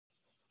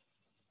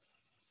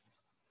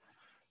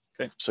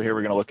Okay, so here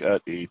we're going to look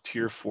at a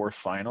Tier 4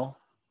 final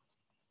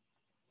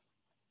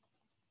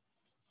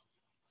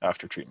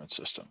after treatment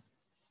system.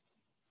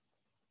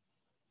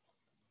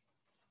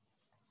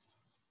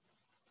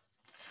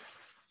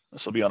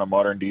 This will be on a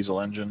modern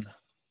diesel engine,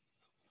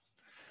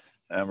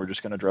 and we're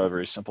just going to draw a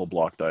very simple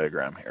block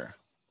diagram here.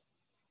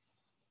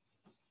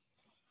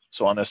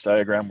 So on this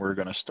diagram, we're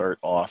going to start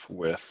off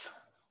with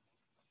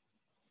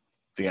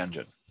the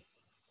engine.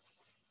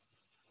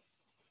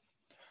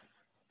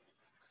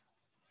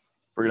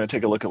 We're going to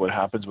take a look at what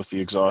happens with the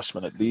exhaust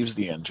when it leaves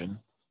the engine.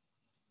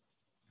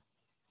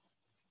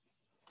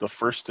 The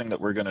first thing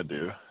that we're going to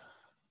do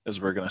is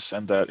we're going to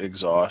send that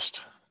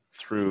exhaust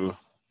through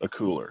a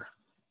cooler.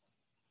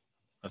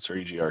 That's our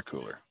EGR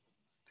cooler.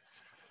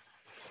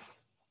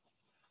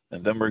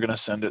 And then we're going to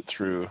send it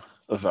through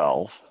a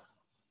valve.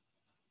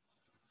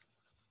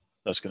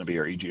 That's going to be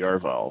our EGR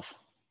valve.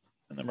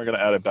 And then we're going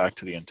to add it back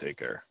to the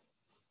intake air.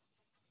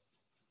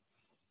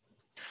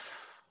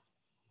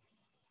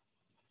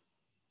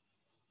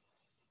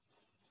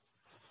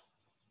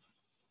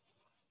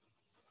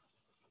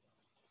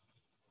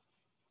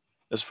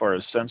 As far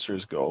as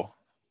sensors go,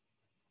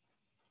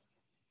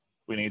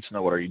 we need to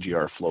know what our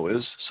EGR flow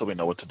is so we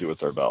know what to do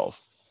with our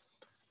valve.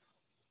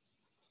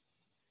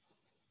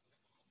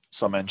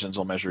 Some engines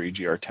will measure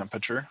EGR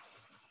temperature.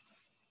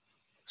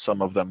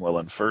 Some of them will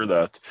infer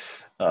that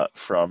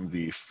from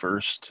the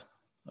first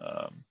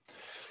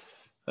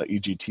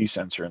EGT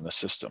sensor in the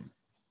system.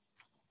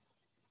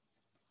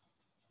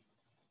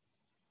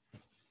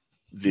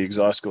 The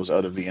exhaust goes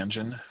out of the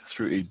engine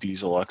through a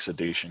diesel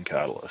oxidation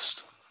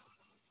catalyst.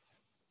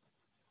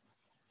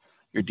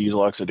 Your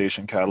diesel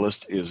oxidation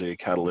catalyst is a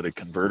catalytic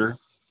converter.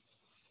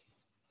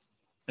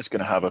 It's going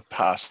to have a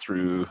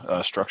pass-through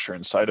structure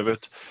inside of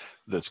it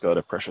that's got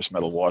a precious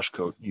metal wash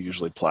coat,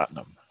 usually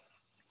platinum.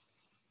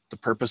 The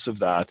purpose of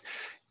that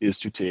is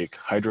to take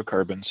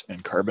hydrocarbons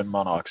and carbon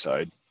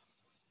monoxide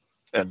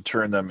and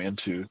turn them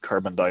into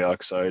carbon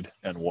dioxide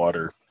and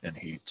water and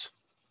heat.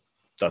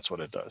 That's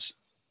what it does.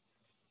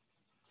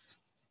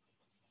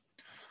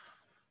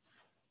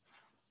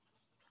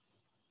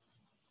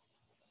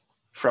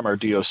 From our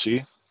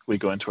DOC, we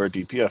go into our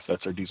DPF,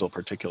 that's our diesel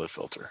particulate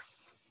filter.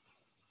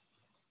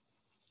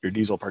 Your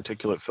diesel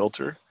particulate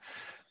filter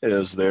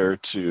is there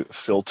to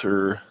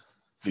filter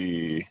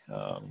the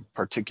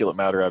particulate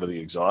matter out of the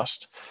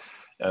exhaust.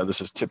 This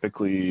is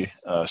typically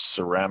a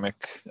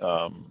ceramic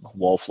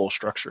wall flow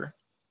structure.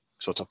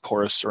 So it's a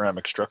porous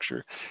ceramic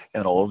structure,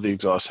 and all of the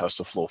exhaust has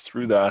to flow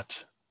through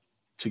that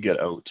to get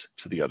out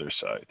to the other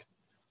side.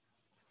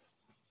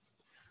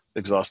 The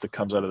exhaust that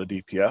comes out of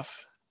the DPF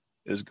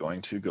is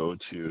going to go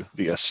to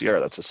the SCR.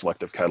 That's a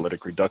selective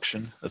catalytic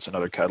reduction. That's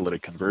another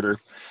catalytic converter.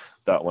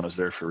 That one is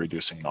there for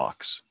reducing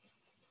NOx.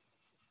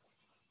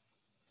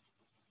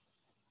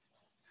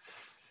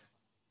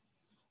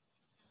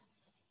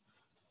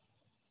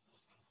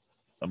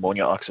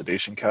 Ammonia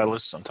oxidation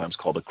catalyst, sometimes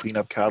called a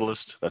cleanup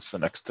catalyst. That's the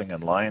next thing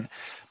in line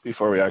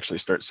before we actually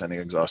start sending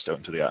exhaust out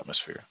into the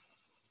atmosphere.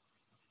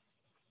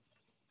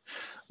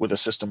 With a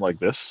system like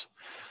this,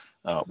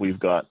 we've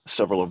got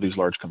several of these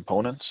large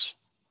components,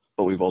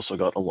 but we've also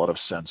got a lot of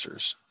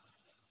sensors.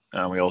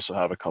 And we also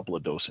have a couple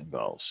of dosing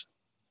valves.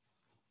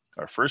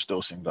 Our first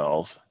dosing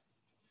valve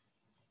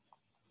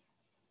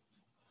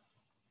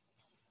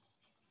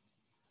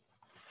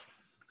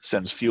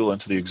sends fuel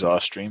into the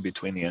exhaust stream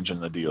between the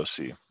engine and the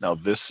DOC. Now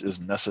this is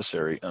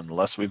necessary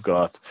unless we've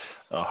got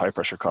a high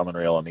pressure common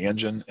rail on the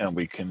engine and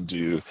we can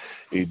do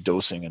a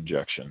dosing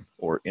injection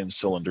or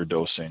in-cylinder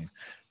dosing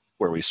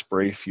where we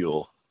spray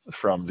fuel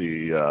from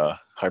the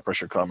high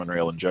pressure common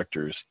rail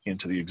injectors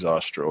into the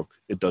exhaust stroke.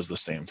 It does the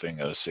same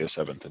thing as, say, a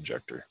 7th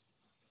injector.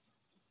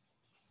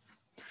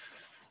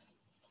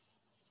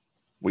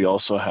 We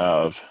also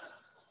have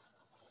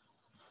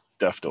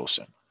DEF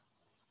dosing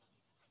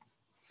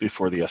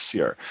before the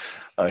SCR.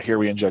 Here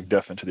we inject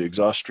DEF into the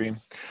exhaust stream.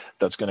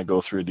 That's going to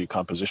go through a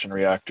decomposition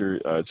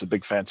reactor. It's a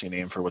big fancy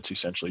name for what's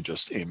essentially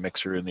just a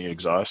mixer in the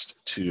exhaust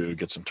to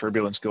get some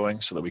turbulence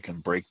going so that we can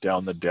break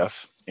down the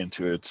DEF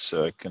into its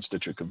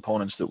constituent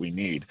components that we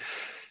need.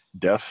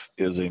 DEF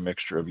is a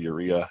mixture of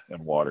urea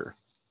and water.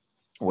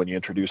 When you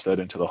introduce that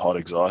into the hot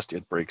exhaust,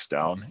 it breaks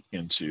down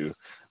into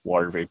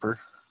water vapor,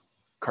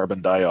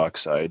 carbon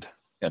dioxide,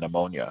 and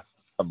ammonia.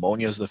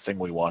 Ammonia is the thing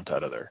we want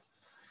out of there,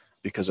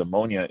 because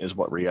ammonia is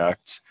what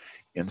reacts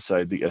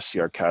inside the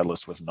SCR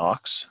catalyst with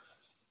NOx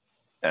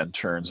and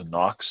turns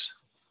NOx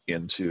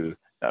into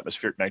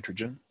atmospheric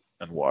nitrogen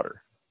and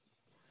water.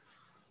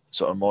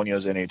 So ammonia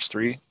is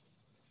NH3,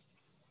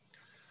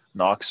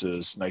 NOx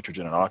is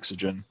nitrogen and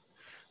oxygen.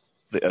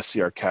 The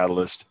SCR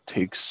catalyst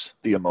takes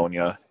the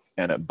ammonia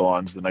and it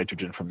bonds the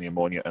nitrogen from the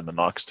ammonia and the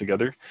NOx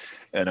together,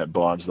 and it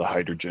bonds the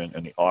hydrogen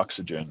and the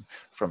oxygen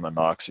from the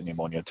NOx and the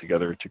ammonia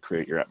together to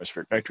create your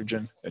atmospheric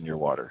nitrogen and your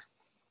water.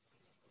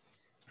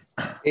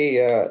 Hey,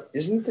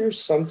 isn't there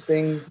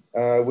something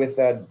with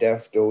that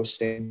DEF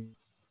dosing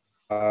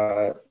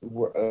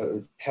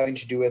having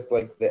to do with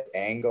like the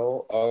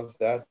angle of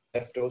that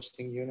DEF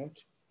dosing unit?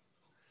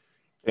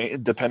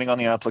 Depending on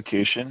the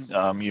application,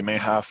 you may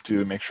have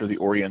to make sure the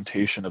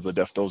orientation of the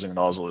DEF dosing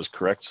nozzle is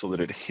correct so that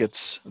it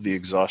hits the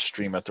exhaust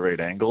stream at the right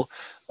angle.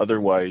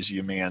 Otherwise,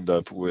 you may end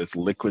up with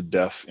liquid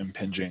DEF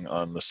impinging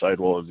on the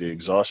sidewall of the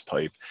exhaust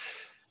pipe.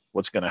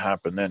 What's going to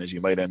happen then is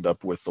you might end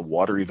up with the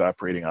water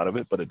evaporating out of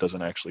it, but it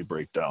doesn't actually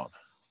break down.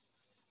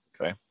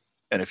 Okay.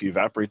 And if you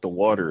evaporate the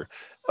water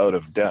out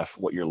of DEF,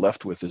 what you're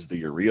left with is the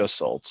urea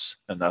salts,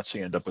 and that's how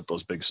you end up with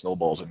those big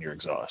snowballs in your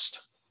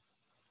exhaust.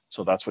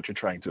 So that's what you're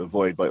trying to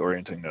avoid by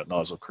orienting that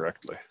nozzle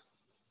correctly.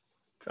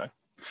 Okay.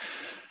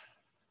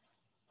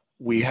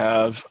 We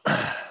have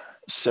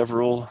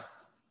several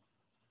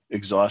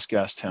exhaust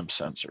gas temp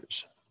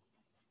sensors.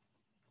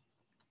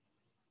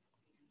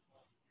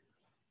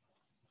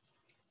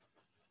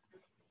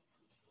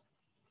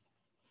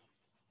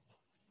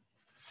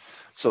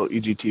 So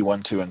EGT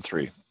 1, 2, and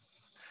 3.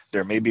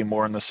 There may be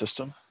more in the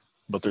system,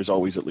 but there's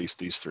always at least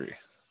these three.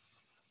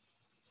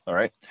 All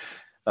right.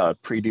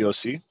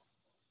 Pre-DOC,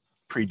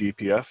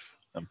 pre-DPF,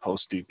 and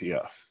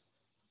post-DPF.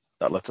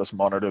 That lets us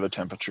monitor the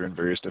temperature in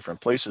various different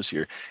places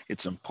here.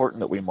 It's important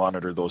that we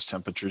monitor those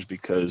temperatures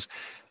because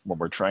when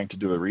we're trying to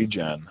do a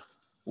regen,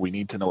 we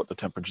need to know what the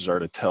temperatures are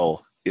to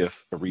tell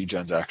if a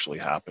regen's actually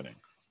happening.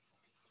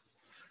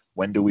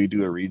 When do we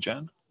do a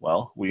regen?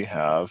 Well, we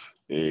have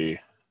a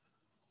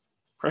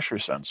pressure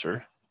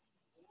sensor,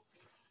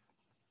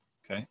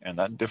 okay, and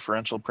that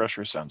differential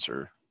pressure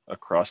sensor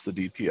across the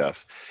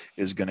DPF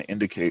is going to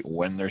indicate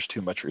when there's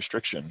too much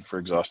restriction for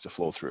exhaust to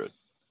flow through it.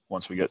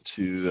 Once we get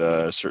to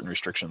a certain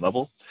restriction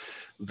level,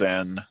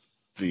 then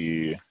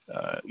the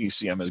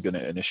ECM is going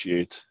to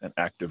initiate an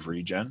active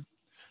regen.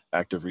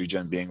 Active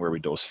regen being where we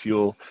dose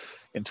fuel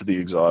into the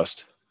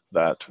exhaust.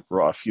 That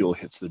raw fuel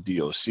hits the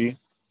DOC.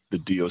 The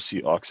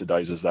DOC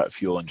oxidizes that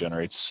fuel and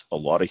generates a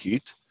lot of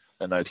heat,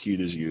 and that heat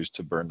is used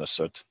to burn the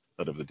soot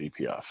out of the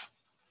DPF.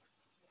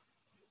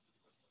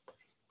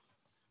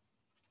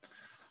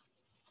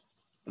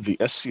 The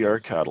SCR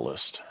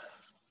catalyst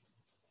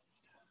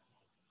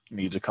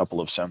needs a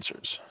couple of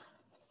sensors,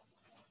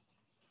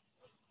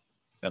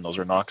 and those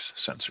are NOx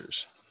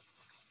sensors.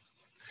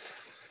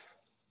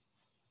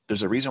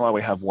 There's a reason why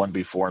we have one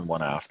before and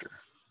one after.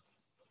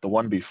 The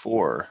one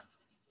before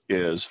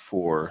is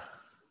for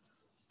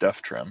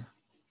DEF trim.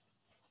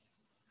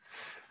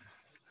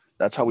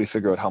 That's how we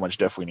figure out how much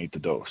DEF we need to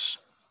dose.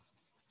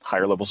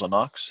 Higher levels of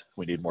NOx,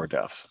 we need more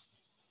DEF.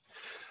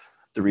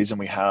 The reason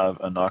we have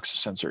a NOx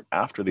sensor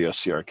after the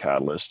SCR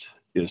catalyst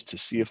is to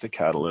see if the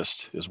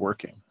catalyst is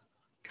working,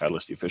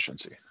 catalyst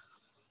efficiency.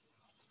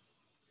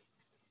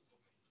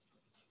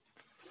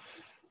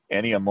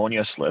 Any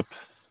ammonia slip,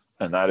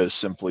 and that is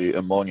simply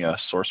ammonia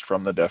sourced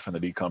from the DEF in the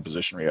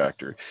decomposition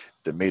reactor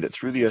that made it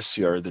through the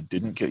SCR that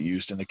didn't get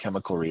used in the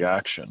chemical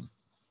reaction,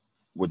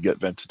 would get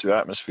vented to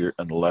atmosphere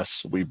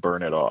unless we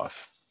burn it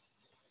off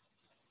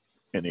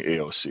in the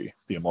AOC,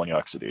 the ammonia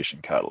oxidation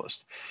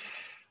catalyst.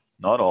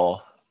 Not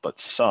all, but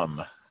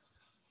some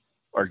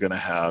are going to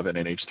have an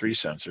NH3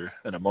 sensor,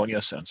 an ammonia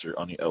sensor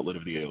on the outlet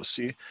of the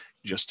AOC,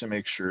 just to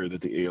make sure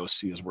that the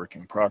AOC is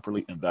working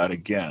properly, and that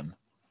again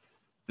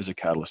is a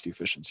catalyst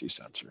efficiency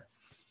sensor.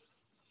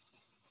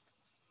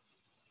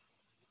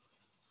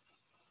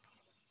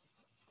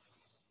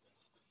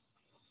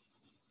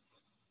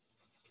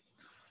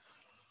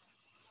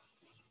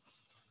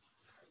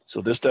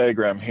 So this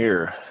diagram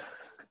here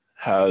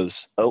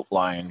has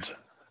outlined,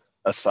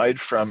 aside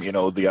from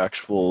the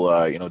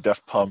actual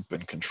DEF pump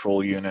and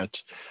control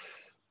unit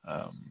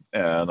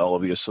and all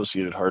of the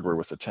associated hardware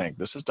with the tank,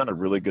 this has done a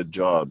really good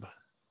job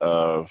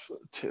of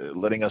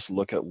letting us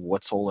look at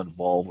what's all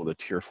involved with a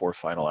Tier 4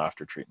 final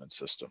after treatment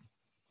system.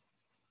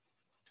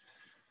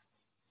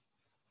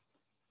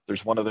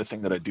 There's one other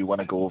thing that I do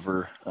want to go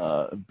over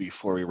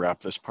before we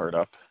wrap this part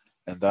up,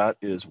 and that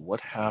is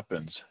what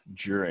happens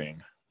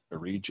during a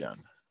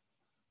regen.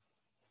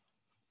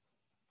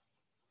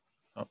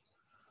 Oh,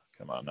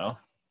 come on now.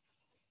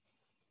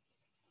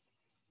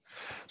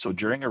 So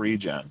during a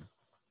regen,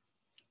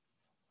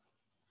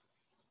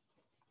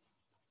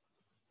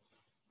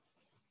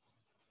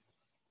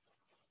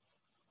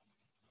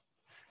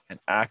 an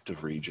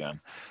active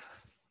regen,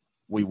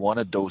 we want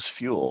to dose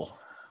fuel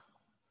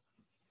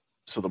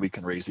so that we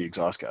can raise the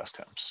exhaust gas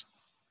temps.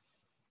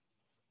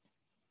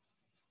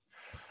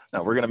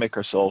 Now we're going to make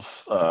ourselves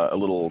a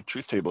little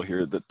truth table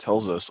here that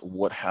tells us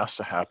what has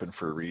to happen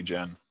for a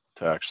regen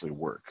to actually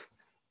work.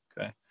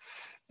 Okay,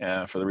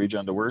 and for the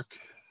regen to work,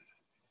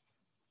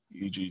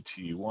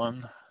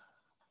 EGT1,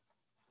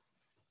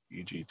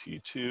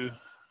 EGT2,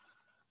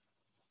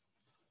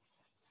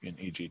 and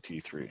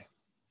EGT3.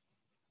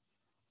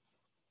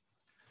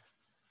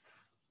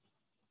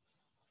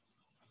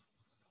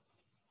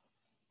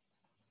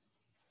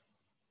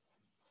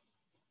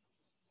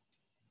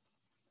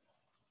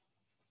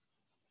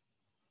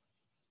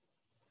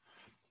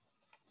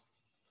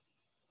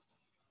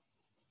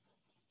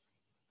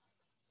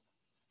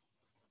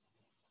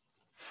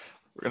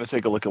 We're going to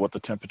take a look at what the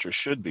temperature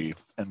should be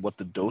and what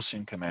the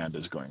dosing command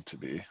is going to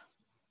be.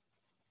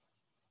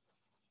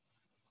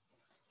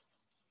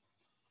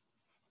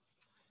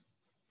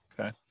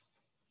 Okay.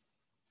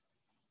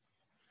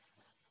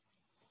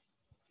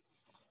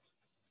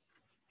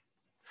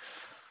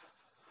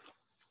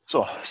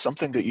 So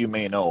something that you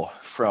may know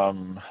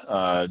from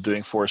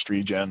doing forced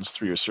regens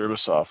through your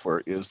service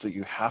software is that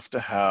you have to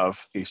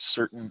have a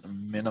certain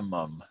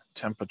minimum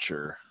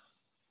temperature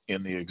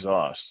in the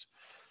exhaust.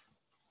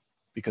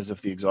 Because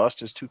if the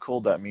exhaust is too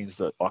cold, that means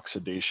the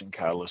oxidation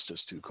catalyst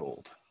is too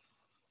cold.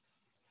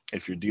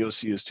 If your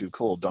DOC is too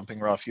cold,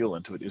 dumping raw fuel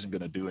into it isn't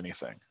going to do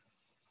anything.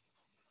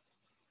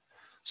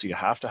 So you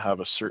have to have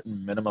a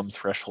certain minimum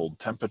threshold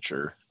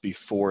temperature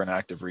before an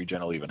active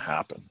regen will even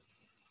happen.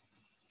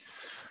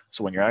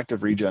 So when your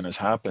active regen is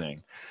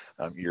happening,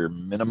 your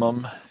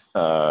minimum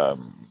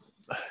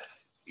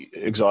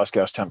exhaust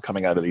gas temp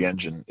coming out of the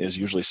engine is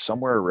usually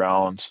somewhere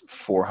around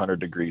 400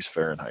 degrees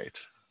Fahrenheit,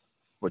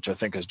 which I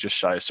think is just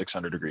shy of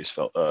 600 degrees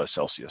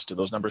Celsius. Do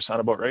those numbers sound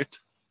about right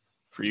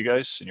for you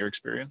guys in your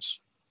experience?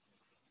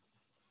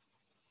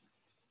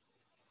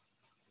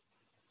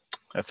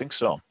 I think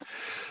so.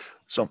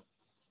 So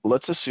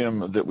let's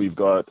assume that we've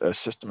got a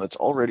system that's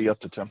already up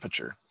to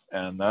temperature,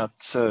 and that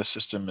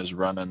system is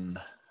running,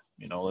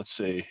 you know, let's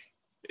say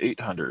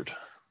 800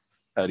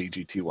 at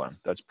EGT1.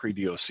 That's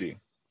pre-DOC.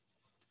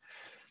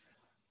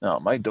 Now,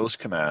 my dose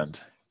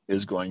command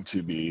is going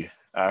to be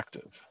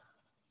active.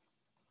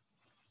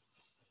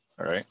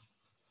 All right.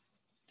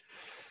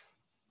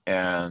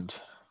 And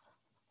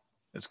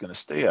it's going to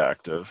stay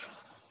active.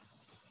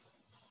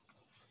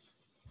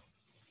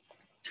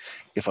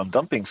 If I'm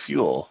dumping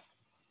fuel,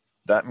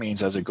 that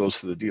means as it goes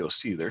through the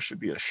DOC, there should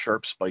be a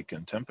sharp spike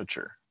in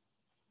temperature,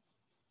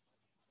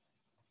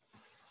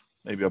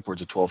 maybe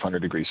upwards of 1200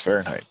 degrees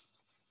Fahrenheit.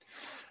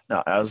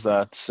 Now, as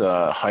that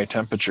high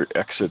temperature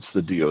exits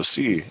the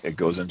DOC, it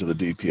goes into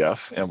the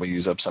DPF, and we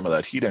use up some of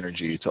that heat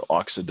energy to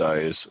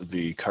oxidize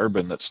the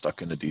carbon that's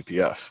stuck in the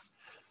DPF.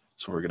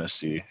 So we're going to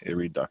see a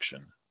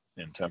reduction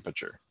in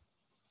temperature.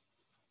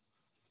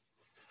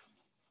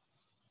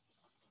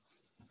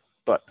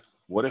 But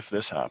what if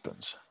this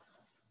happens?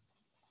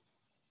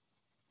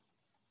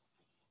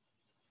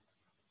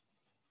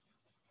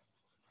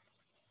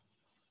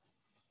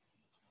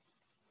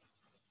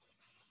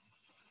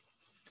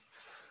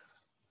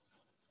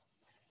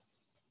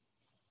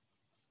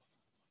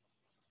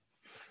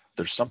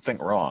 There's something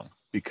wrong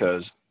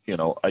because, you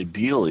know,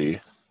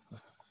 ideally,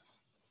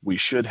 we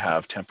should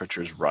have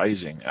temperatures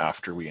rising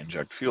after we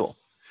inject fuel.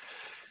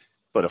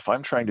 But if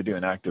I'm trying to do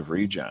an active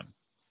regen,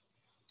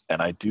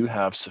 and I do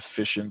have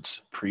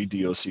sufficient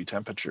pre-DOC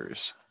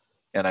temperatures,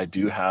 and I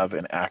do have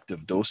an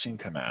active dosing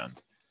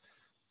command,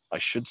 I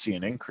should see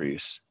an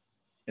increase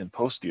in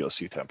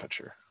post-DOC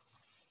temperature.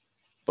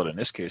 But in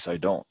this case, I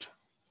don't.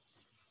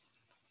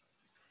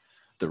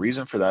 The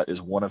reason for that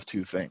is one of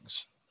two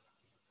things.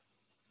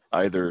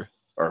 Either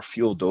our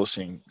fuel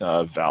dosing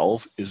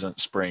valve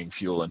isn't spraying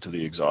fuel into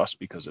the exhaust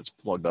because it's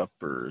plugged up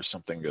or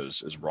something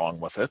is wrong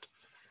with it,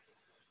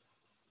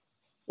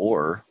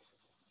 or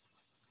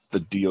the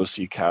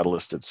DOC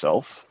catalyst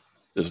itself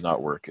is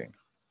not working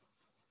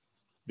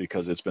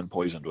because it's been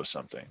poisoned with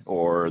something,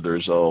 or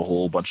there's a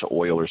whole bunch of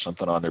oil or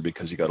something on there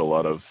because you got a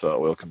lot of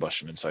oil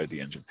combustion inside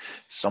the engine.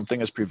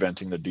 Something is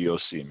preventing the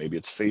DOC. Maybe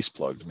it's face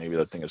plugged. Maybe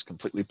that thing is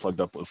completely plugged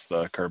up with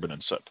carbon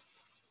and soot.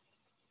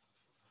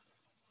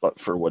 But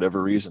for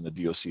whatever reason, the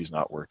DOC is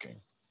not working.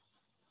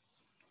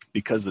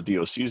 Because the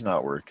DOC is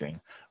not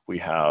working, we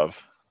have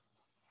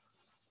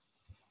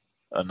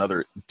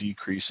another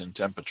decrease in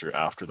temperature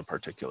after the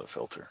particulate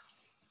filter.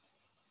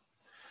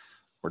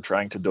 We're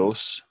trying to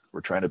dose,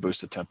 we're trying to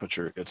boost the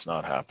temperature, it's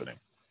not happening.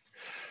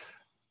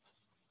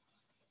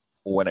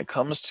 When it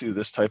comes to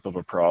this type of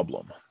a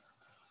problem,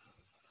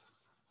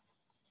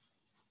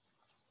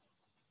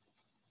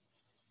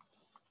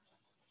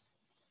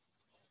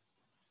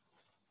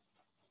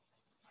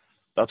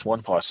 that's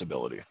one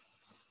possibility.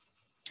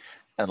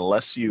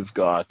 Unless you've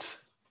got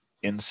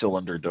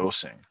in-cylinder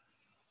dosing.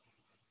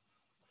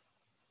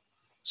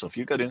 So if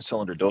you've got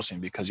in-cylinder dosing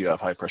because you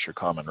have high pressure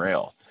common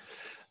rail,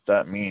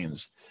 that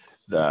means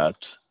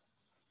that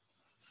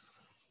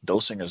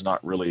dosing is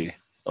not really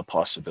a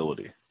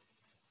possibility.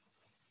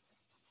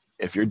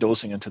 If you're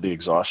dosing into the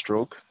exhaust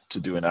stroke to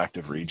do an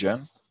active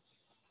regen,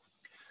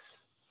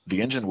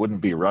 the engine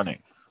wouldn't be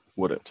running,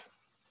 would it?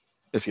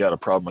 If you had a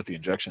problem with the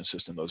injection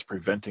system that was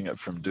preventing it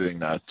from doing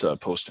that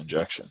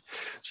post-injection.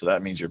 So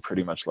that means you're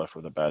pretty much left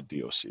with a bad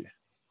DOC.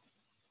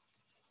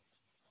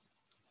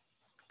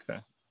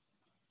 Okay.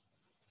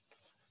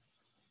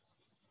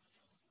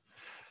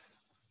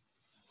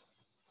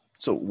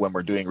 So when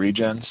we're doing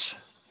regens,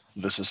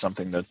 this is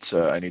something that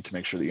I need to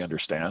make sure that you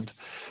understand.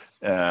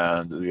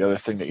 And the other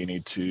thing that you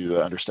need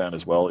to understand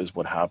as well is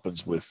what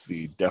happens with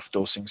the def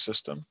dosing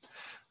system.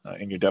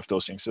 In your def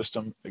dosing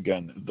system,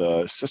 again,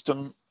 the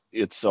system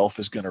itself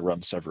is going to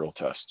run several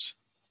tests.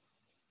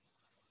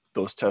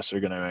 Those tests are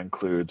going to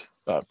include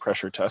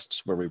pressure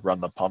tests where we run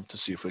the pump to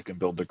see if we can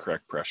build the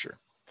correct pressure.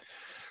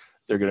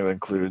 They're going to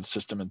include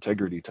system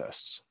integrity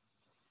tests.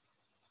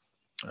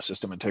 A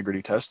system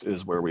integrity test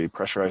is where we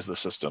pressurize the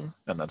system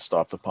and then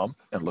stop the pump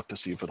and look to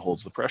see if it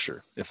holds the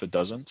pressure. If it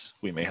doesn't,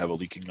 we may have a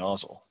leaking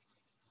nozzle.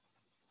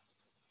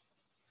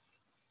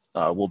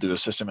 We'll do a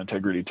system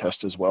integrity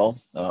test as well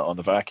on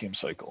the vacuum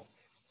cycle.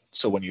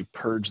 So when you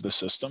purge the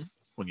system,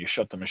 when you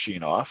shut the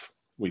machine off,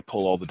 we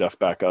pull all the DEF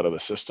back out of the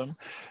system,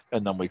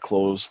 and then we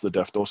close the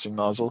DEF dosing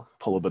nozzle,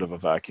 pull a bit of a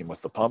vacuum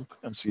with the pump,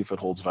 and see if it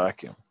holds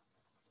vacuum.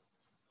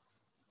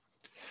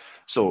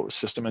 So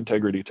system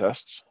integrity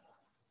tests,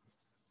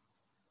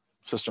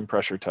 system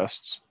pressure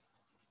tests,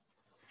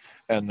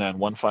 and then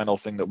one final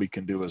thing that we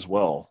can do as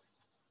well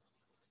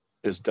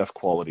is DEF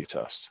quality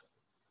test.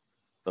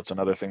 That's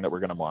another thing that we're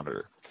going to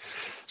monitor.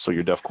 So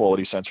your DEF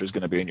quality sensor is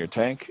going to be in your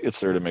tank.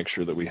 It's there to make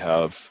sure that we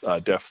have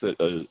DEF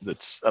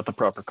that's at the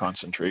proper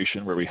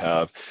concentration, where we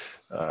have,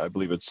 I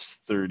believe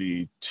it's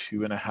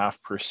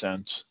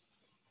 32.5%. Is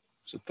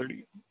it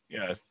 30?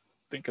 Yeah, I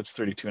think it's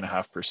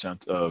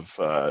 32.5%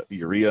 of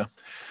urea,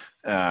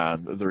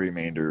 and the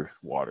remainder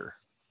water.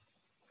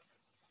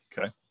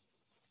 Okay.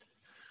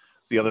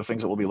 The other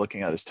things that we'll be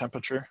looking at is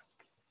temperature.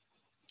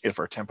 If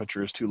our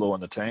temperature is too low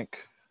in the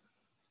tank,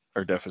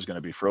 our DEF is going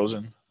to be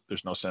frozen.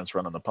 There's no sense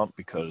running the pump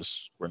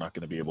because we're not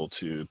going to be able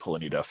to pull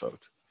any DEF out.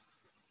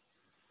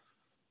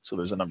 So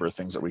there's a number of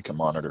things that we can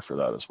monitor for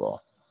that as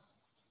well.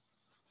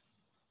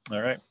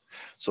 All right,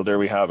 so there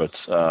we have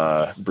it.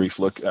 Brief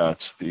look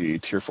at the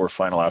Tier 4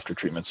 final after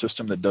treatment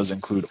system that does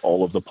include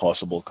all of the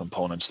possible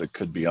components that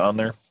could be on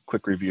there.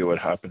 Quick review of what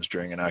happens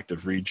during an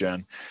active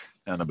regen,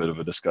 and a bit of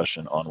a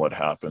discussion on what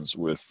happens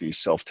with the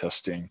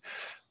self-testing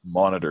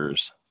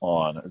monitors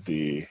on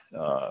the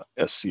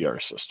SCR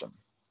system.